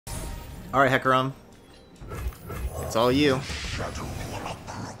Alright, Hecarim. It's all you.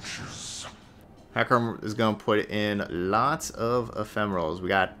 Hecarim is going to put in lots of ephemerals. We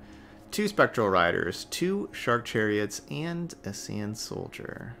got 2 Spectral Riders, 2 Shark Chariots, and a Sand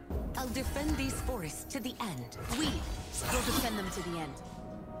Soldier. I'll defend these forests to the end. We will defend them to the end.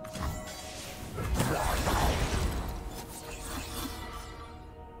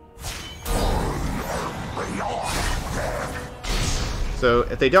 So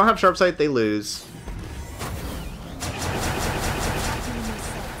if they don't have Sharp Sight, they lose.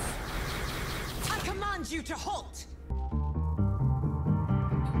 I command you to halt.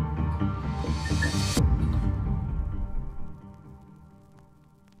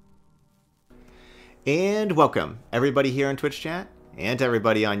 And welcome everybody here on Twitch chat and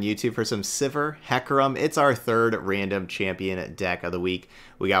everybody on YouTube for some Sivir Hecarim. It's our 3rd random champion deck of the week.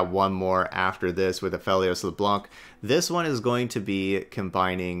 We got one more after this with Aphelios LeBlanc. This one is going to be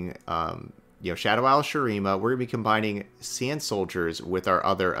combining Shadow Owl Shurima. We're going to be combining Sand Soldiers with our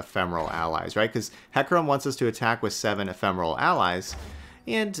other ephemeral allies, right? Because Hecarim wants us to attack with 7 ephemeral allies.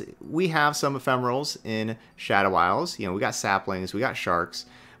 And we have some ephemerals in Shadow Isles. We got saplings, we got sharks.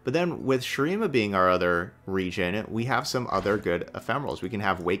 But then with Shurima being our other region, we have some other good ephemerals. We can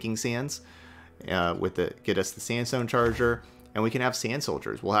have Waking Sands get us the Sandstone Charger, and we can have Sand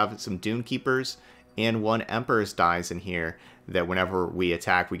Soldiers. We'll have some Dune Keepers and 1 Emperor's Dice in here that whenever we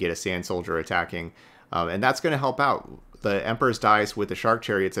attack, we get a Sand Soldier attacking. And that's going to help out. The Emperor's Dice with the Shark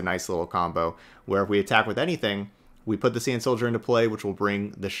Chariot's a nice little combo, where if we attack with anything, we put the Sand Soldier into play, which will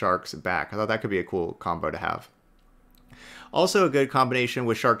bring the Sharks back. I thought that could be a cool combo to have. Also a good combination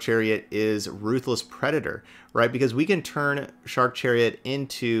with Shark Chariot is Ruthless Predator, right? Because we can turn Shark Chariot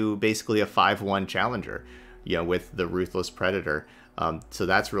into basically a 5-1 challenger, with the Ruthless Predator. So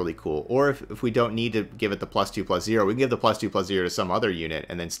that's really cool. Or if we don't need to give it the +2/+0, we can give the +2/+0 to some other unit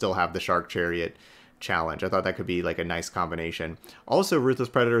and then still have the Shark Chariot challenge. I thought that could be like a nice combination. Also, Ruthless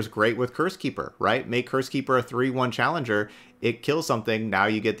Predator is great with Curse Keeper, right? Make Curse Keeper a 3-1 challenger. It kills something. Now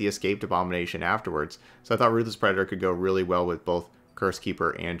you get the Escaped Abomination afterwards. So I thought Ruthless Predator could go really well with both Curse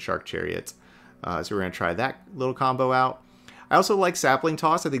Keeper and Shark Chariot. So we're going to try that little combo out. I also like Sapling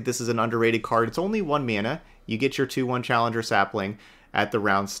Toss. I think this is an underrated card. It's only 1 mana. You get your 2/1 challenger sapling at the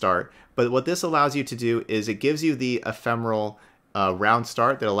round start. But what this allows you to do is it gives you the ephemeral round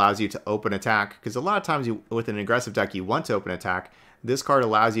start that allows you to open attack, because a lot of times with an aggressive deck you want to open attack. This card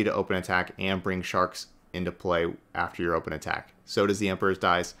allows you to open attack and bring sharks into play after your open attack. So does the Emperor's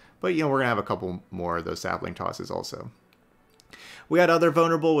Dice, but we're gonna have a couple more of those sapling tosses also. We got other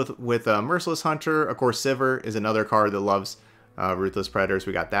vulnerable with Merciless Hunter. Of course, Sivir is another card that loves Ruthless Predators.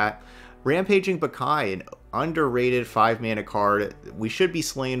 We got that. Rampaging Bakai, an underrated 5-mana card. We should be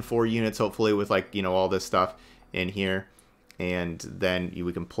slaying 4 units hopefully with all this stuff in here. And then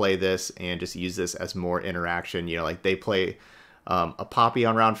we can play this and just use this as more interaction. Like they play a Poppy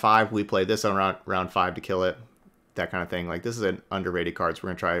on round 5, we play this on round 5 to kill it. That kind of thing. Like, this is an underrated card, so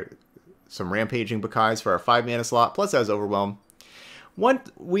we're going to try some Rampaging Bakais for our 5-mana slot. Plus, that was Overwhelm.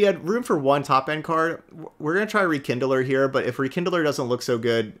 We had room for 1 top-end card. We're going to try Rekindler here, but if Rekindler doesn't look so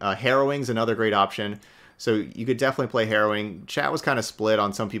good, Harrowing's another great option. So you could definitely play Harrowing. Chat was kind of split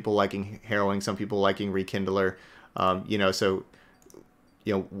on some people liking Harrowing, some people liking Rekindler.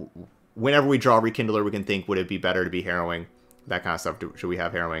 Whenever we draw Rekindler, we can think, would it be better to be Harrowing? That kind of stuff. Should we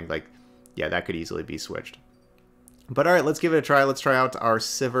have Harrowing? Yeah, that could easily be switched. But all right, let's give it a try. Let's try out our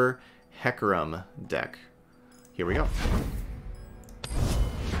Sivir Hecarim deck. Here we go.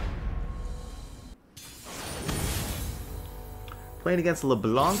 Playing against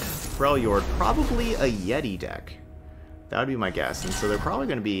LeBlanc, Freljord, probably a Yeti deck. That would be my guess. And so they're probably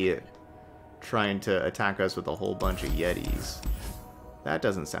going to be trying to attack us with a whole bunch of Yetis. That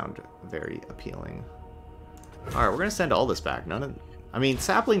doesn't sound very appealing. Alright, we're going to send all this back.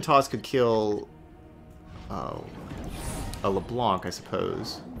 Sapling Toss could kill a LeBlanc, I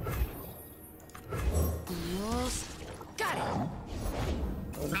suppose. Got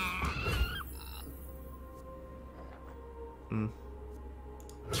it.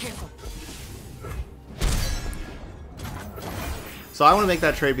 Careful. So I want to make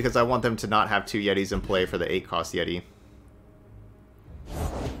that trade because I want them to not have 2 Yetis in play for the 8-cost Yeti.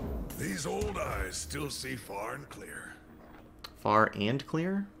 These old eyes still see far and clear. Far and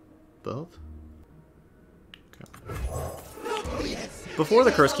clear? Both? Okay. Before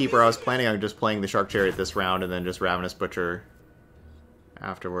the Curse Keeper, I was planning on just playing the Shark Chariot this round and then just Ravenous Butcher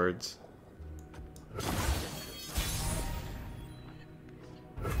afterwards.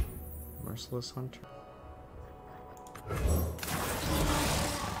 Merciless Hunter.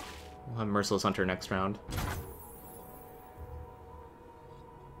 We'll have Merciless Hunter next round.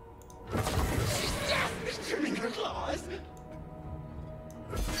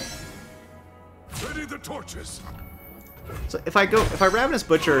 torches. So if I Ravenous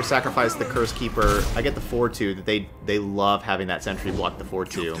Butcher sacrifice the Curse Keeper, I get the 4/2 that they love having that sentry block the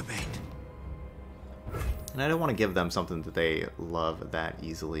 4/2. And I don't want to give them something that they love that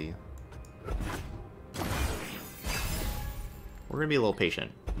easily. We're gonna be a little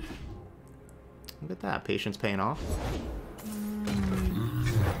patient. Look at that, patience paying off.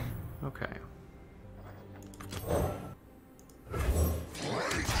 Okay.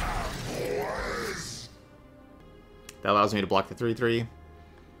 That allows me to block the 3/3.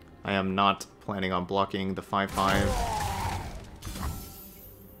 I am not planning on blocking the 5/5.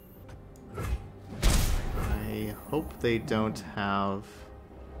 I hope they don't have...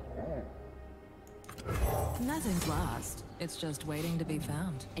 Nothing's lost. It's just waiting to be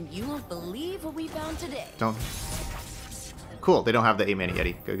found. And you won't believe what we found today. Don't... Cool, they don't have the 8 mana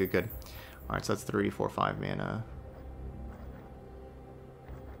Yeti. Good, good, good. Alright, so that's 3, 4, 5 mana.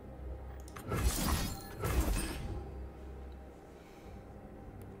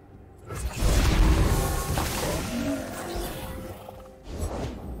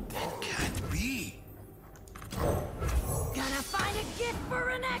 That can't be. Gonna find a gift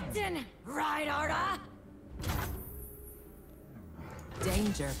for Renekton, right, Arda?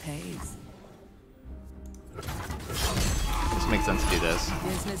 Danger pays. This makes sense to do this.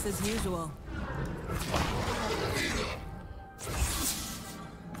 Business as usual.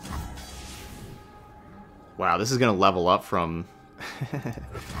 Wow, this is gonna level up from...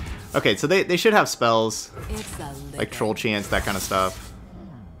 Okay, so they should have spells. It's a Like Troll Chance, that kind of stuff.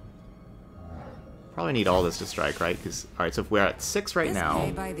 Probably need all this to strike, right? Because, alright, so if we're at 6 right now...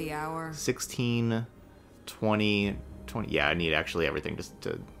 Pay by the hour. 16, 20, 20... Yeah, I need actually everything just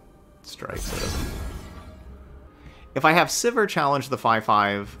to strike, so it doesn't... If I have Sivir challenge the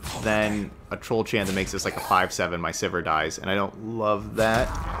 5/5, then a Troll Chant that makes this like a 5/7, my Sivir dies, and I don't love that.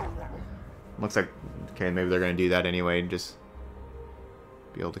 Looks like, okay, maybe they're going to do that anyway, and just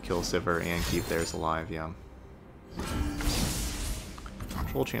be able to kill Sivir and keep theirs alive, yeah.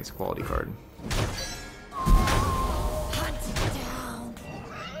 Troll Chant's a quality card. Hunt down.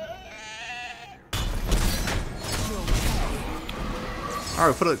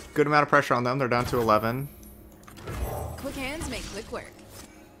 Alright, we put a good amount of pressure on them. They're down to 11. Quick hands make quick work.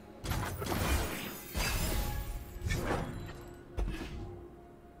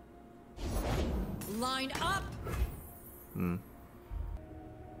 Line up.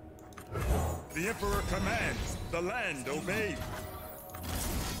 The Emperor commands. The land obeys.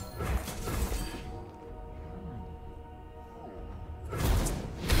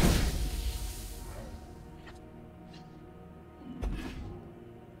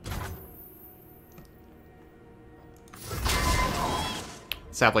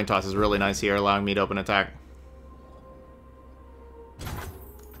 Sapling Toss is really nice here, allowing me to open attack.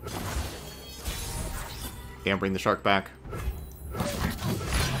 Can't bring the shark back.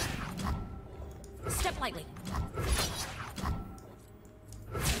 Step lightly.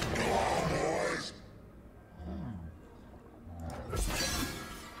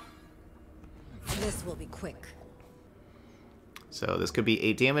 This will be quick. So this could be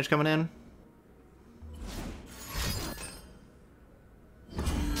 8 damage coming in.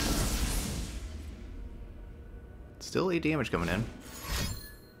 Still 8 damage coming in.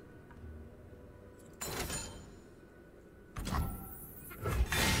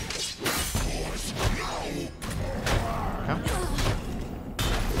 Okay.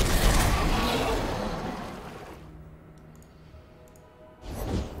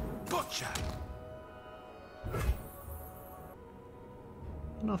 Gotcha.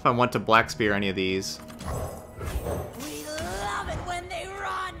 I don't know if I want to Black Spear any of these. We love it when they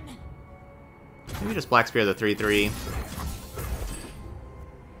run. Maybe just Black Spear the 3/3.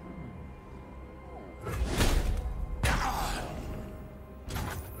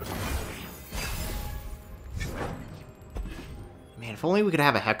 Man, if only we could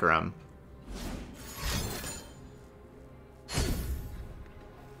have a Hecarim.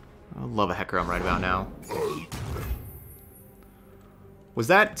 I would love a Hecarim right about now. Was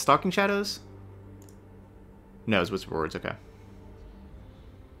that Stalking Shadows? No, it was Whisper Words, okay.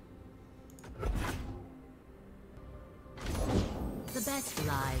 The best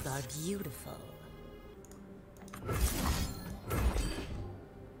lies are beautiful.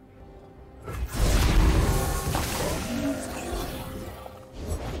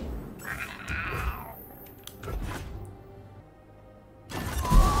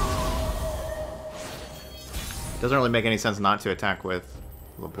 Doesn't really make any sense not to attack with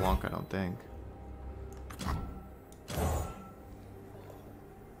LeBlanc, I don't think.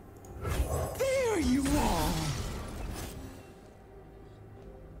 There you are.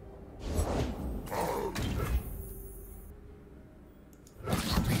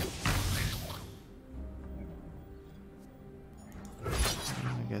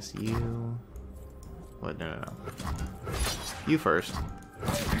 guess you... What? No, no, no. You first.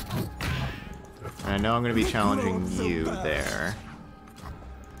 And I know I'm going to be challenging you there.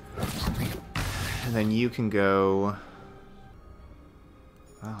 And then you can go...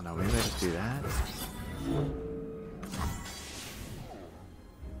 I don't know, maybe I just do that?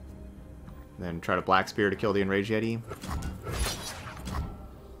 Then try to Black Spear to kill the Enraged Yeti.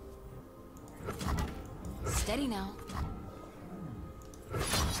 Steady now.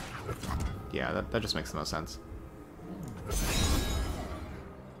 Yeah, that just makes the most sense.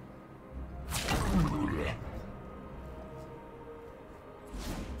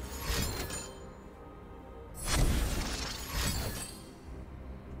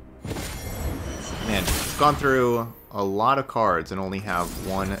 Man, gone through a lot of cards and only have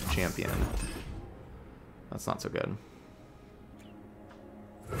one champion. That's not so good.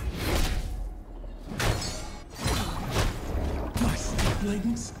 My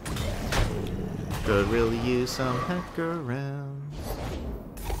siblings. Could really use some Hecarim.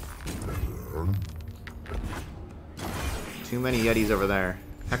 Too many Yetis over there.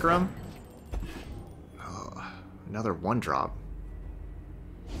 Hecarim? Oh, another one drop.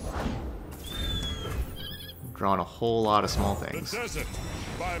 Drawing a whole lot of small things. The desert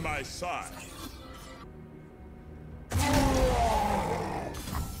by my side. In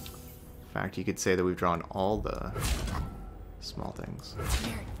fact, you could say that we've drawn all the small things.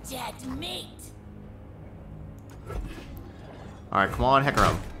 You're dead meat. Alright, come on,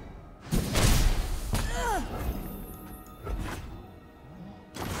 Hecarim.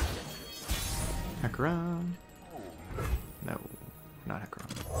 Hecarim. No, not Hecarim.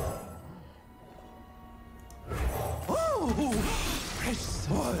 Oh, fresh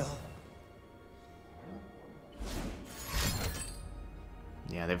soil.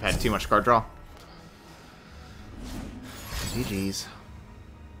 Yeah, they've had too much card draw. GG's.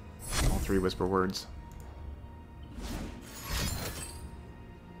 All three whisper words.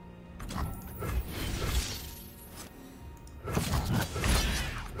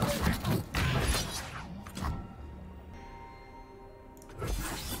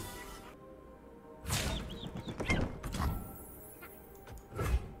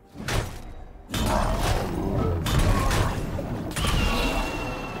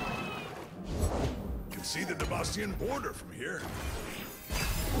 See the Demacian border from here.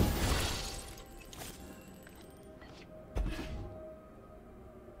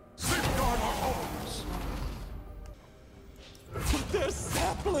 Safeguard our homes. But they're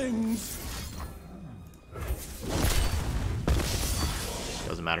saplings.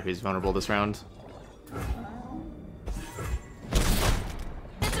 Doesn't matter if he's vulnerable this round.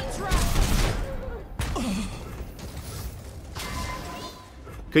 It's a trap.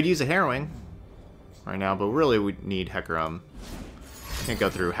 Could use a Harrowing right now, but really we need Hecarim. Can't go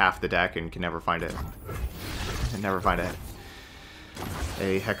through half the deck and can never find it. And never find a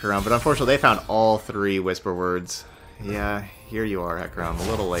Hecarim. But unfortunately, they found all three Whisper Words. Yeah, here you are, Hecarim. A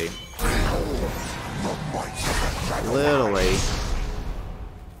little late. A little late.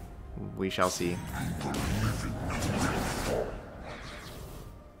 We shall see.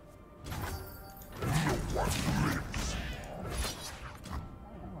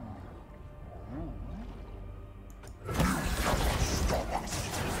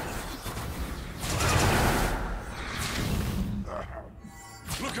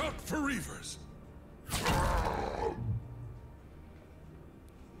 Look out for Reavers.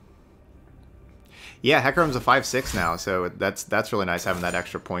 Yeah, Hecarim's a 5/6 now, so that's really nice having that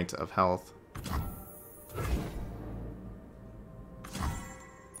extra point of health.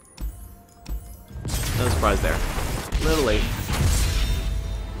 No surprise there. A little late.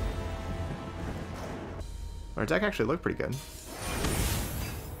 Our deck actually looked pretty good.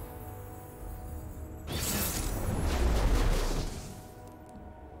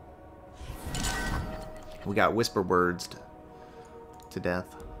 We got Whisper Words to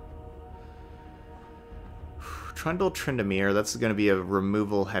death. Trundle, Tryndamere, that's going to be a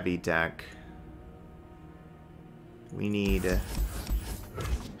removal heavy deck. We need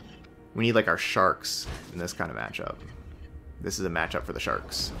like our sharks in this kind of matchup. This is a matchup for the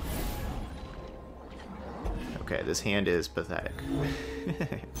sharks. Okay, this hand is pathetic.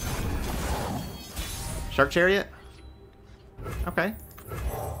 Shark Chariot? Okay.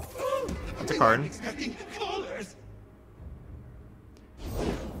 That's a card.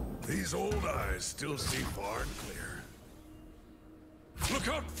 These old eyes still see far and clear. Look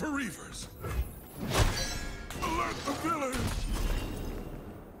out for Reavers. Alert the village.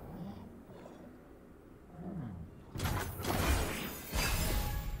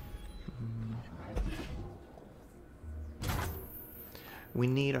 We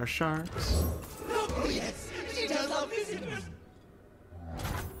need our sharks. Oh yes, she does love visitors.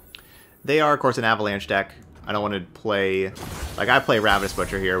 They are, of course, an Avalanche deck. I don't want to play... Like, I play Ravenous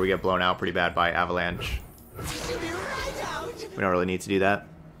Butcher here. We get blown out pretty bad by Avalanche. She'll be right out. We don't really need to do that.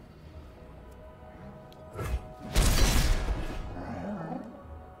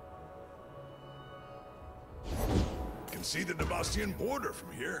 Can see the Demastian border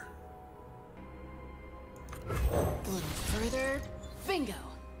from here. A little further. Bingo.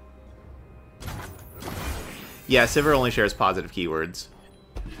 Yeah, Sivir only shares positive keywords.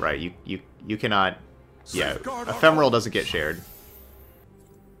 Right, you cannot... Yeah, Safeguard our Ephemeral homes. doesn't get shared.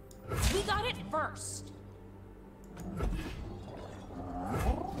 We got it first.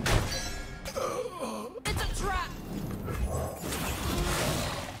 It's a trap.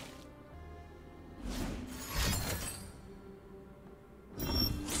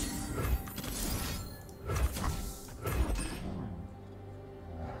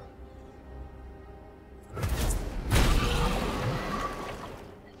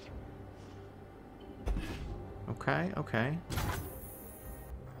 Okay, okay.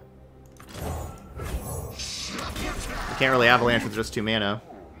 You can't really Avalanche with just 2 mana.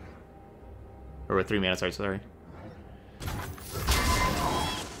 Or with 3 mana, sorry.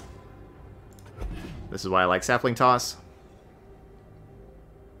 This is why I like Sapling Toss.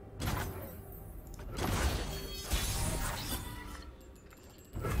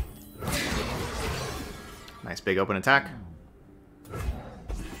 Nice big open attack.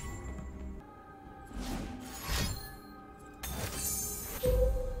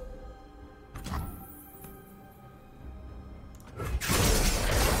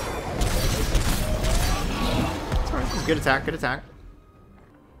 Good attack, good attack.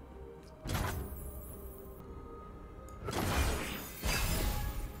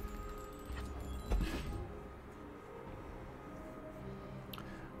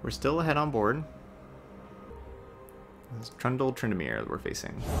 We're still ahead on board. It's Trundle, Tryndamere that we're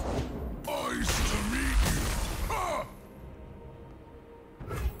facing. Nice to meet you. Ah!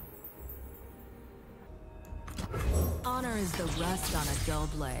 Honor is the rust on a dull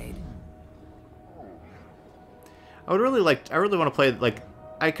blade. I really want to play, like,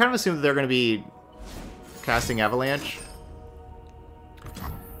 I kind of assumed that they're going to be casting Avalanche.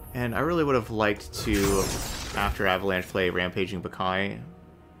 And I really would have liked to, after Avalanche, play Rampaging Bakai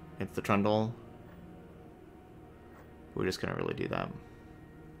into the Trundle. We're just going to really do that.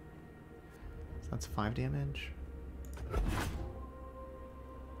 So that's 5 damage.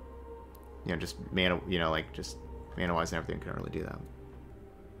 You know, just mana, you know, like, just mana-wise and everything, couldn't really do that.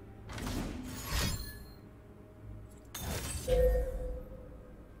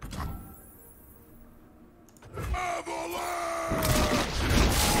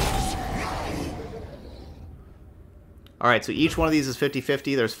 Alright, so each one of these is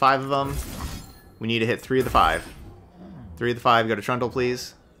 50-50. There's 5 of them. We need to hit 3 of the 5. 3 of the 5. Go to Trundle,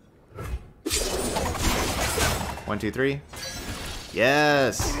 please. 1, 2, 3.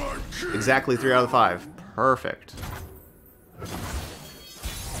 Yes! Exactly 3 out of the 5. Perfect.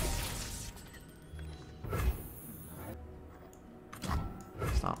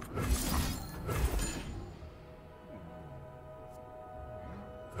 Stop.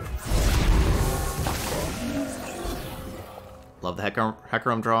 Love the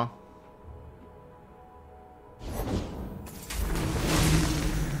Hecarim draw.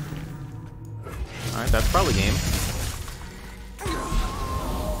 Alright, that's probably game.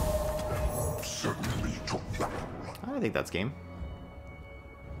 I think that's game.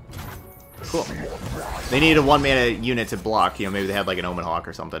 Cool. They needed a 1 mana unit to block. You know, maybe they had like an Omen Hawk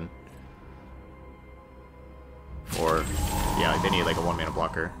or something. Or, yeah, they need like a 1 mana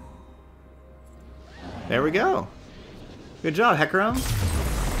blocker. There we go. Good job, Hecarim.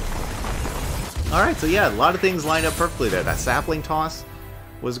 Alright, so yeah, a lot of things lined up perfectly there. That Sapling Toss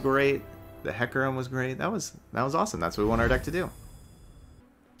was great. The Hecarim was great. That was awesome. That's what we want our deck to do.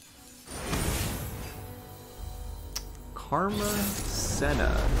 Karma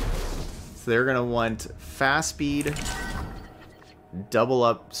Senna. So they're going to want fast speed, double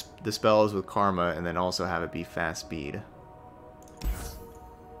up the spells with Karma, and then also have it be fast speed.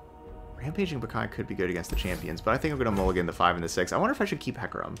 Rampaging Bakai could be good against the champions, but I think I'm going to mulligan the 5 and the 6. I wonder if I should keep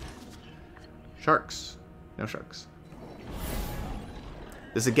Hecarim. Sharks. No sharks.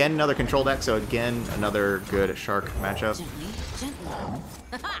 This is again another control deck, so again another good shark matchup. Gently, gently.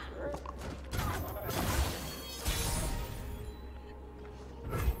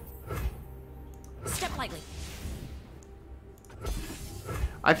 Step lightly.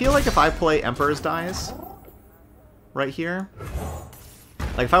 I feel like if I play Emperor's Dice right here,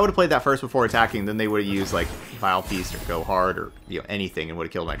 like if I would have played that first before attacking, then they would have used like Vile Feast or Go Hard or anything and would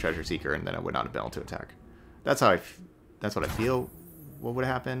have killed my Treasure Seeker, and then I would not have been able to attack. That's how that's what I feel what would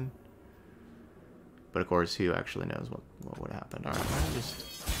happen. But of course, who actually knows what would happen? All right,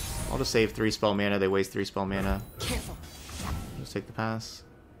 I'll just save 3 spell mana. They waste 3 spell mana. Careful. Just take the pass.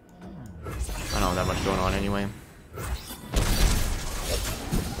 I don't have that much going on anyway.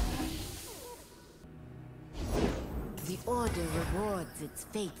 The Order rewards its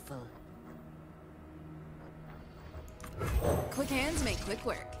faithful. Quick hands make quick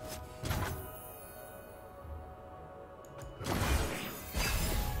work.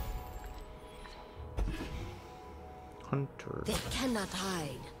 Hunter. They cannot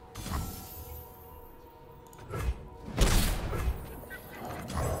hide.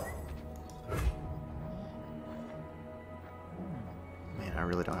 Man, I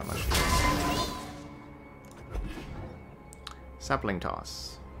really don't have much to do. Sapling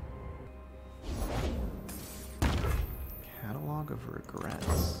Toss. Catalog of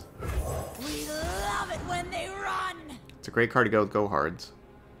Regrets. We love it when they run! It's a great card to go with Go Hards.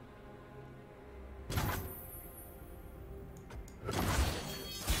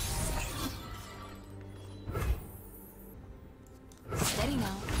 Steady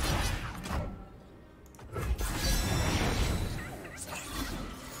now.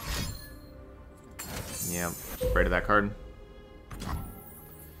 Yep, afraid of that card.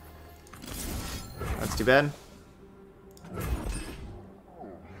 That's too bad.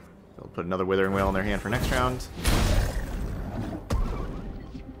 They'll put another Withering Wail in their hand for next round.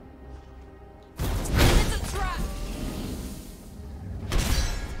 It's a trap!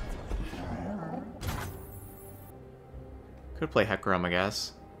 Could play Hecarim, I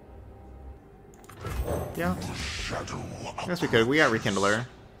guess. Yeah. I guess we could. We got Rekindler.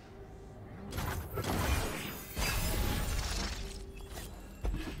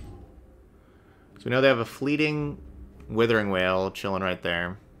 So we know they have a fleeting Withering Wail chilling right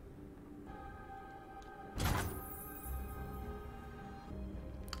there. I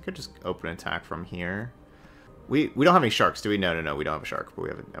could just open an attack from here. We don't have any sharks, do we? No, we don't have a shark, but we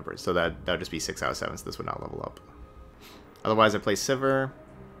have an Emperor. So that would just be 6 out of 7, so this would not level up. Otherwise, I play Sivir.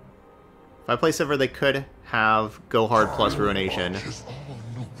 If I play Sivir, they could have Go Hard plus Ruination.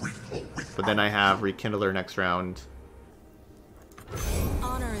 But then I have Rekindler next round.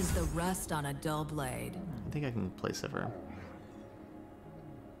 Honor is the rust on a dull blade. I think I can play Sivir.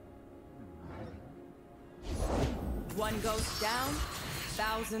 One ghost down,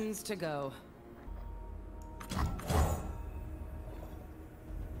 thousands to go.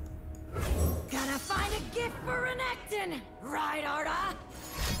 Gotta find a gift for Renekton! Right, Arda?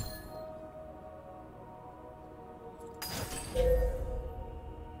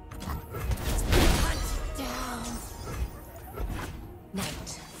 Hunt down!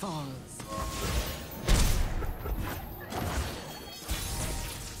 Night falls.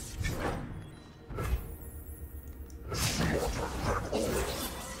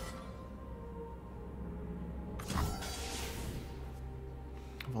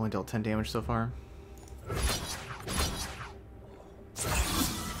 I've only dealt 10 damage so far.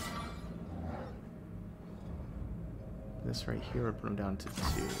 This right here would put him down to 2.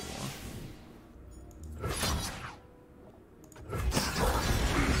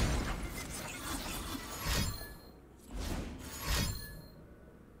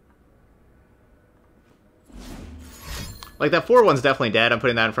 Like, that 4-1's definitely dead. I'm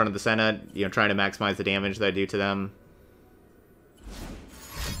putting that in front of the Senna, trying to maximize the damage that I do to them.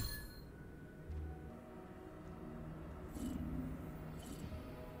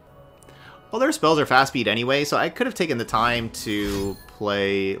 Well, their spells are fast speed anyway, so I could have taken the time to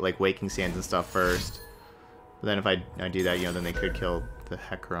play, like, Waking Sands and stuff first. But then if I do that, then they could kill the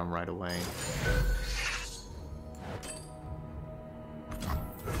Hecarim right away.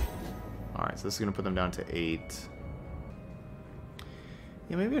 Alright, so this is going to put them down to 8.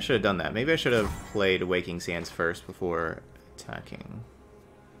 Yeah, maybe I should have done that. Maybe I should have played Waking Sands first before attacking.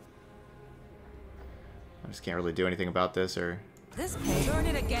 I just can't really do anything about this, or... This pay. Turn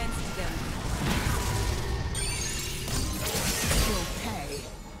it against them. You'll pay.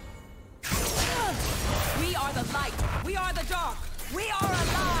 We are the light. We are the dark. We are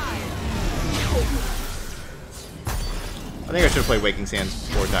alive. I think I should have played Waking Sands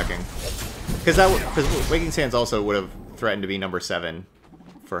before attacking. Because Waking Sands also would have threatened to be number 7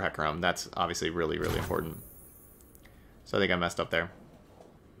 for Hecarim. That's obviously really, really important. So I think I messed up there.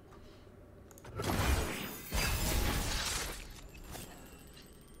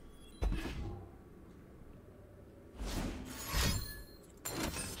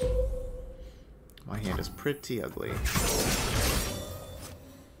 My hand is pretty ugly.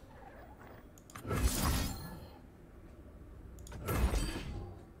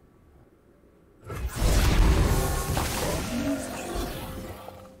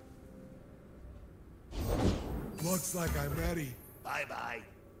 Looks like I'm ready. Bye-bye.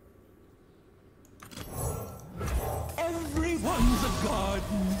 Everyone's a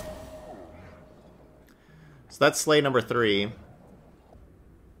garden. So that's slay number 3.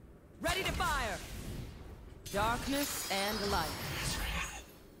 Ready to fire! Darkness and light.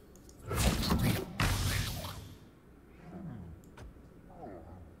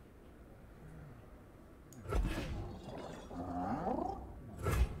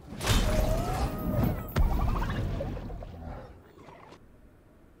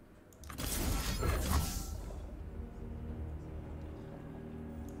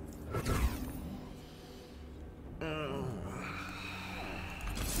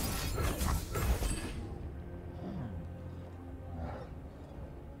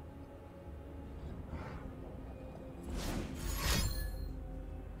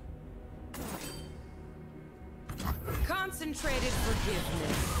 Concentrated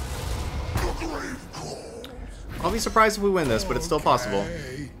forgiveness. I'll be surprised if we win this, but it's still possible.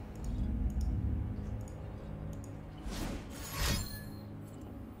 Okay.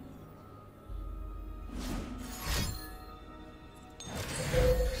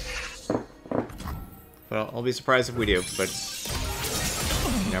 But I'll be surprised if we do, but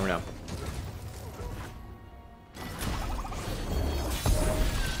you never know.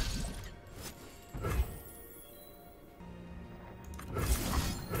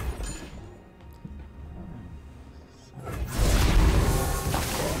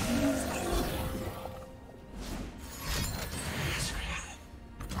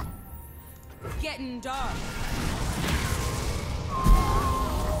 Getting dark.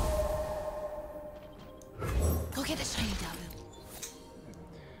 Go get the shiny devil.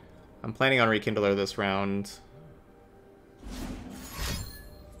 I'm planning on Rekindler this round.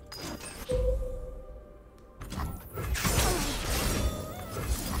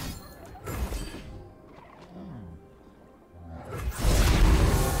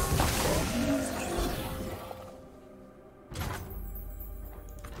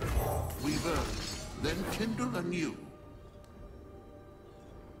 We burn, then kindle anew.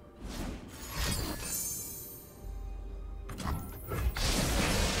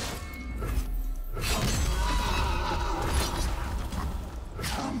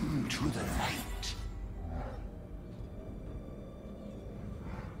 Come to the light.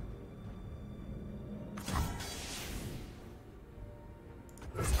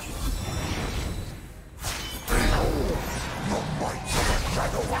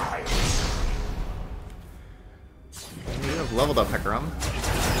 We have leveled up Hecarim.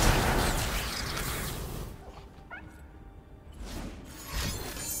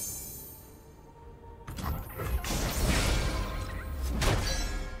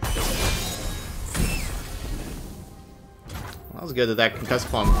 Well, that was good that concussive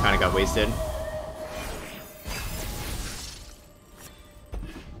plum kind of got wasted.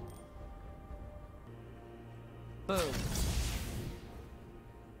 Boom.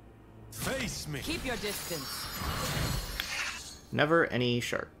 Face me. Keep your distance. Never any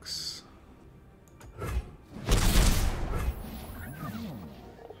sharks.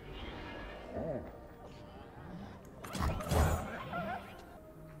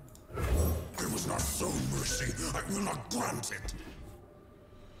 I was not shown mercy. I will not grant it.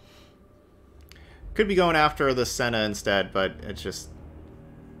 Could be going after the Senna instead, but it's just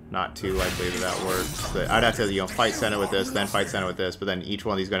not too likely that that works. But I'd have to, fight Senna with this, then fight Senna with this, but then each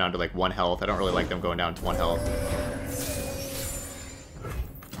one of these go down to like 1 health. I don't really like them going down to 1 health.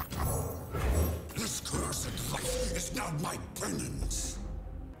 This cursed life is now my penance.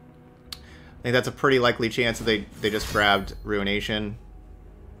 I think that's a pretty likely chance that they just grabbed Ruination.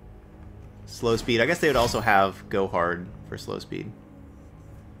 Slow speed. I guess they would also have Go Hard for slow speed.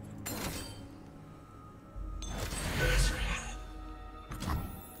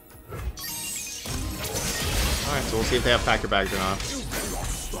 Alright, so we'll see if they have Packer Bags or not. You cannot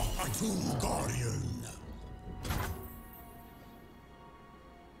stop a true guardian.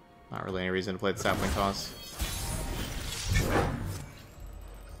 Not really any reason to play the Sapling Toss.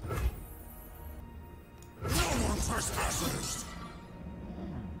 No one trespasses.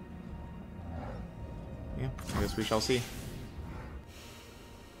 Yeah, I guess we shall see.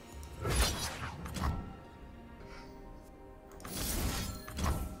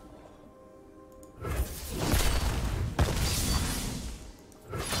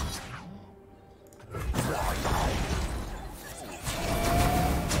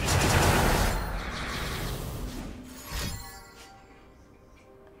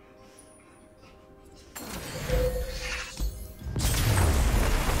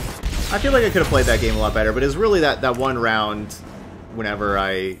 I feel like I could have played that game a lot better, but it was really that one round whenever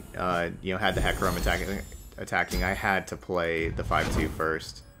I had the Hecarim attacking. attacking, I had to play the 5-2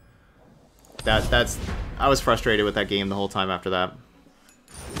 first. I was frustrated with that game the whole time after that.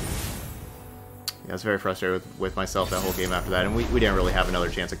 Yeah, I was very frustrated with myself that whole game after that, and we didn't really have another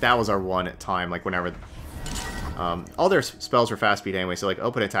chance. Like, that was our one time, like, whenever... all their spells were fast speed anyway, so, like,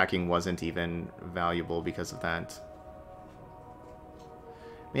 open attacking wasn't even valuable because of that.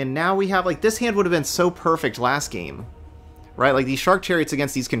 Man, now we have, like, this hand would have been so perfect last game. Right? Like, these Shark Chariots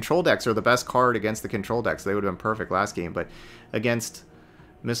against these control decks are the best card against the control decks. They would have been perfect last game, but against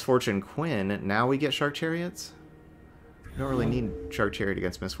Misfortune Quinn, now we get Shark Chariots? We don't really need Shark Chariot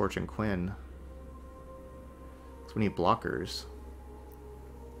against Misfortune Quinn. So we need blockers.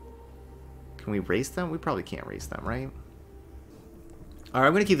 Can we race them? We probably can't race them, right? Alright,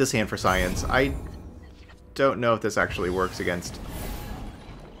 I'm going to keep this hand for science. I don't know if this actually works against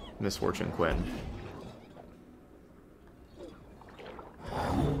Misfortune Quinn.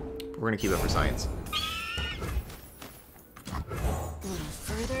 We're going to keep it for science. A little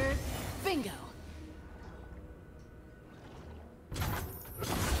further. Bingo.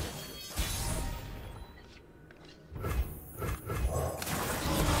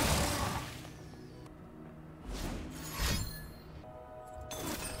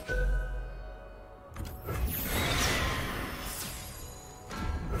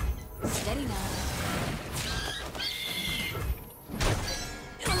 Steady now.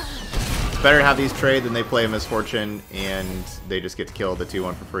 It's better to have these trade than they play a Misfortune and they just get to kill the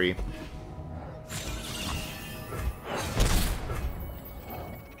 2-1 for free.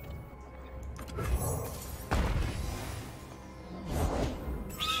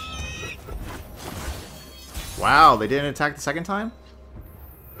 Wow, they didn't attack the second time?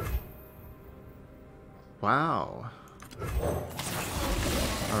 Wow.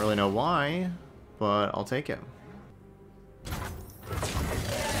 I don't really know why, but I'll take it.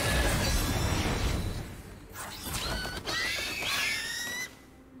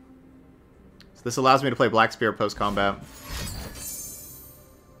 So this allows me to play Black Spear post-combat.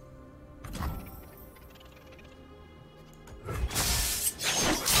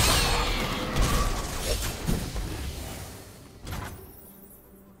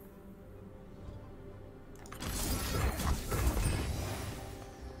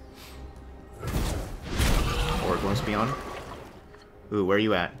 Beyond. Ooh, where are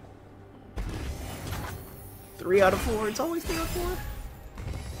you at? 3 out of 4. It's always 3 out of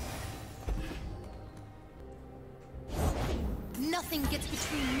 4. Nothing gets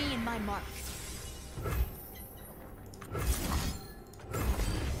between me and my mark.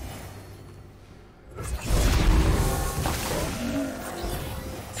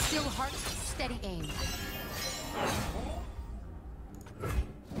 Still heart, steady aim.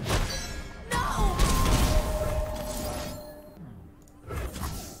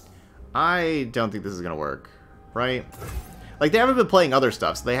 I don't think this is going to work, right? Like, they haven't been playing other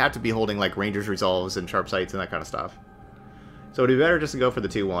stuff, so they have to be holding, like, Ranger's Resolves and Sharp Sights and that kind of stuff. So it'd be better just to go for the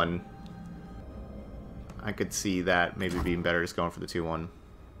 2-1. I could see that maybe being better just going for the 2-1.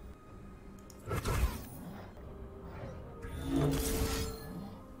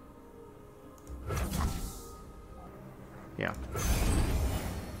 Yeah.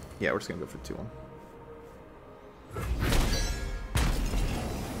 Yeah, we're just going to go for the 2-1.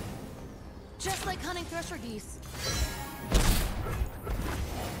 Just like hunting thresher geese.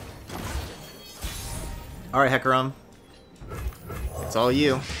 Alright, Hecarim. It's all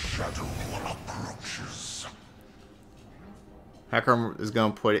you. Hecarim is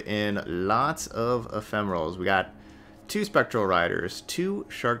going to put in lots of ephemerals. We got 2 Spectral Riders, 2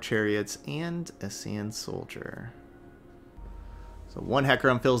 Shark Chariots, and a Sand Soldier. So 1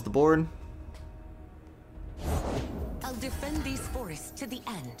 Hecarim fills the board. I'll defend these forests to the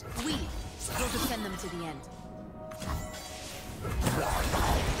end. We will defend them to the end.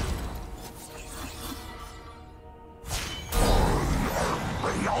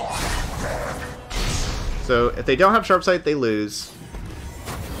 So if they don't have Sharp Sight, they lose.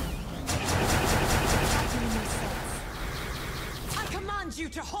 I command you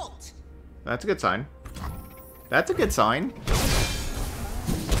to halt. That's a good sign. That's a good sign.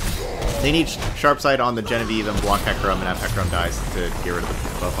 They need Sharp Sight on the Genevieve and block Hecarim and have Hecarim dies to get rid of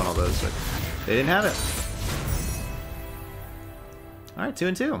the buff on all those, but they didn't have it. Alright,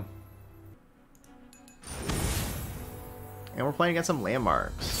 2-2. And we're playing against some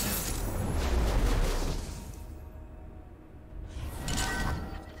landmarks.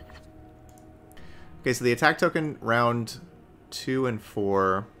 Okay, so the attack token round 2 and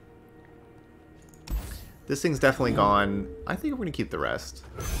 4. This thing's definitely gone. I think we're going to keep the rest.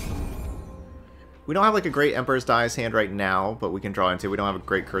 We don't have like a great Emperor's Dies hand right now, but we can draw into. We don't have a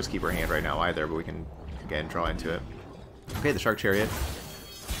great Curse Keeper hand right now either, but we can again, draw into it. Okay, the Shark Chariot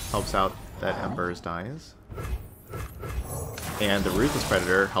helps out that Embers dies. And the Ruthless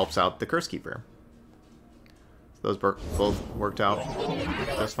Predator helps out the Curse Keeper. So those both worked out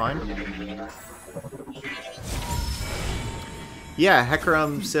just fine. Yeah,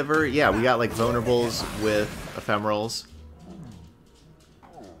 Hecarim, Sivir, yeah, we got like vulnerables with ephemerals.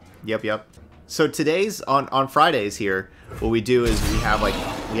 Yep. So today's, on Fridays here, what we do is we have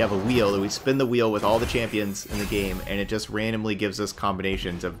a wheel, and we spin the wheel with all the champions in the game, and it just randomly gives us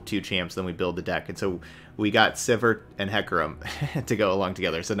combinations of 2 champs, then we build the deck. And so we got Sivir and Hecarim to go along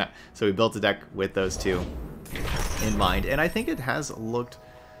together. So we built a deck with those 2 in mind, and I think it has looked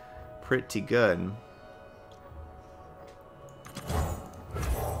pretty good.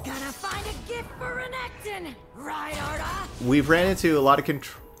 Gonna find a gift for Renekton, right, Arda? We've ran into a lot of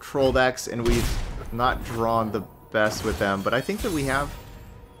control decks, and we've not drawn the best with them, but I think that we have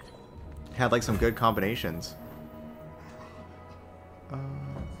had like some good combinations.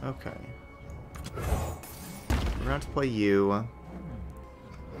 Okay. We're gonna have to play you.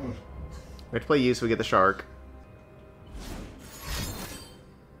 We have to play you so we get the shark.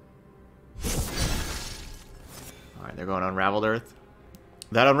 Alright, they're going Unraveled Earth.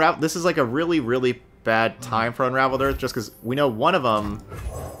 This is like a really, really bad time for Unraveled Earth, just because we know one of them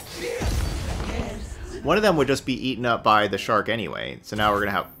would just be eaten up by the shark anyway. So now we're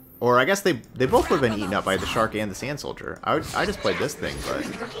gonna have, or I guess they both would have been eaten up by the shark and the Sand Soldier. I just played this thing, but we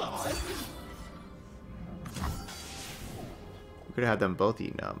could have had them both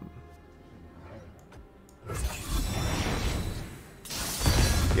eaten up.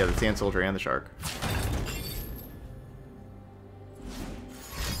 Yeah, the Sand Soldier and the shark.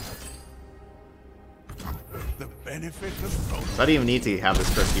 The benefit of both. So I didn't even need to have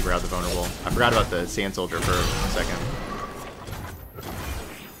this Curse Keeper out the vulnerable. I forgot about the Sand Soldier for a second.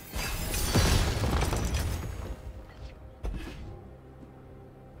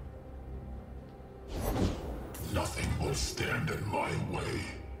 Nothing will stand in my way.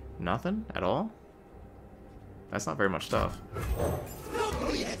 Nothing at all? That's not very much stuff.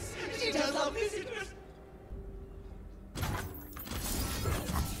 Oh yes, she does our visitors.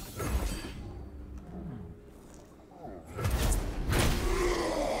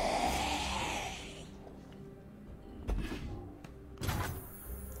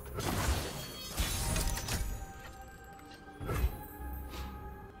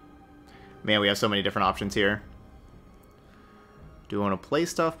 Man, we have so many different options here. Do we want to play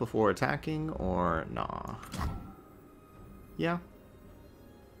stuff before attacking, or nah? Yeah.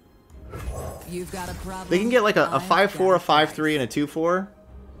 You've got a problem. They can get like a 5-4, a 5-3, and a 2-4.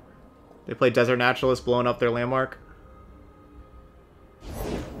 They play Desert Naturalist, blowing up their landmark.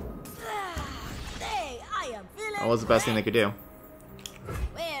 That was the best thing they could do.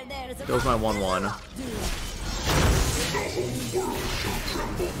 Kills my 1-1.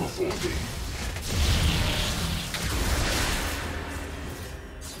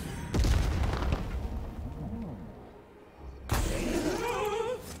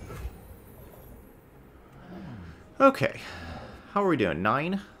 Okay. How are we doing?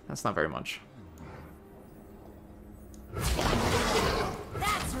 9? That's not very much. That's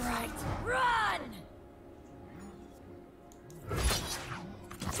right. Run!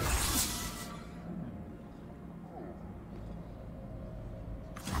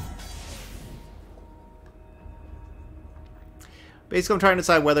 Basically, I'm trying to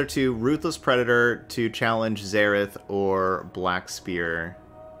decide whether to Ruthless Predator to challenge Xerath or Black Spear.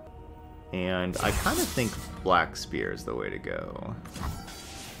 And I kind of think Black Spear is the way to go.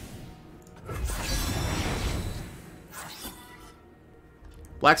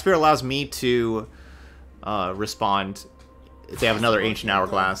 Black Spear allows me to respond if they have another Ancient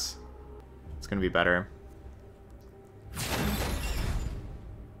Hourglass. It's going to be better.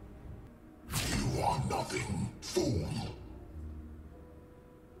 You are nothing, fool.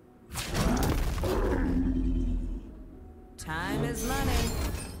 Time is money.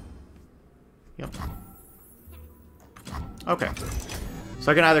 Yep. Okay.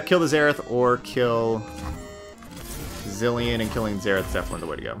 So I can either kill the Xerath or kill Zillion, and killing Xerath is definitely the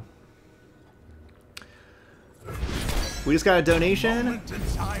way to go. We just got a donation.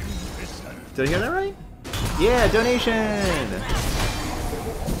 Did I hear that right? Yeah, donation!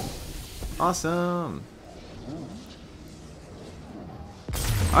 Awesome.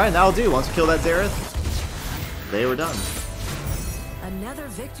 Alright, that'll do. Once we kill that Xerath, they were done. Another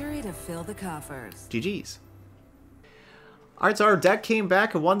victory to fill the coffers. GG's. Alright, so our deck came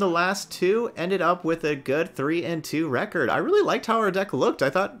back and won the last 2, ended up with a good 3-2 record. I really liked how our deck looked. I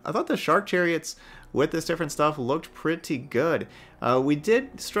thought the Shark Chariots with this different stuff looked pretty good. We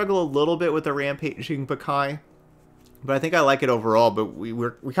did struggle a little bit with the Rampaging Pakai, but I think I like it overall. But we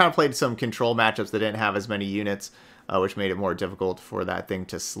kind of played some control matchups that didn't have as many units, which made it more difficult for that thing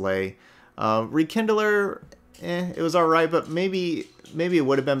to slay. Rekindler, it was alright, but maybe it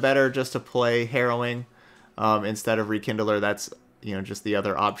would have been better just to play Harrowing instead of Rekindler. That's, you know, just the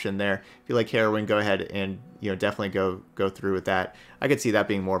other option there. If you like Harrowing, go ahead and, you know, definitely go through with that. I could see that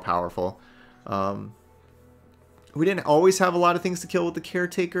being more powerful. We didn't always have a lot of things to kill with the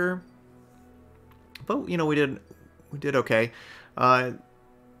Caretaker, but, you know, we did okay.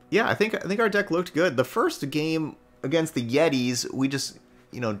 Yeah, I think our deck looked good. The first game against the Yetis, we just,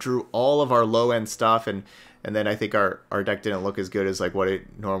 you know, drew all of our low-end stuff, and then I think our deck didn't look as good as like what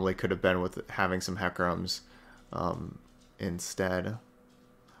it normally could have been with having some Hecarims instead.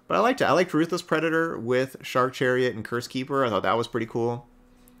 But I liked it. I liked Ruthless Predator with Shark Chariot and Curse Keeper. I thought that was pretty cool.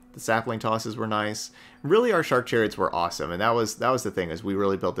 The sapling tosses were nice. Really, our Shark Chariots were awesome, and that was the thing, is we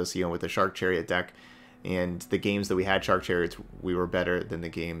really built this, you know, with the Shark Chariot deck. And the games that we had Shark Chariots, we were better than the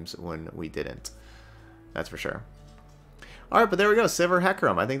games when we didn't. That's for sure. Alright, but there we go, Sivir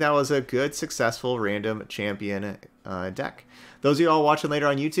Hecarim. I think that was a good, successful random champion deck. Those of you all watching later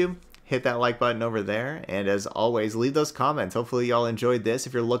on YouTube, hit that like button over there. And as always, leave those comments. Hopefully y'all enjoyed this.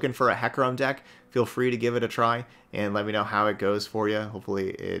 If you're looking for a Hecarim deck, feel free to give it a try and let me know how it goes for you.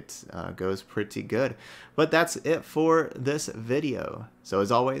 Hopefully it goes pretty good. But that's it for this video. So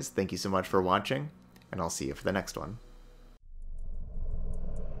as always, thank you so much for watching, and I'll see you for the next one.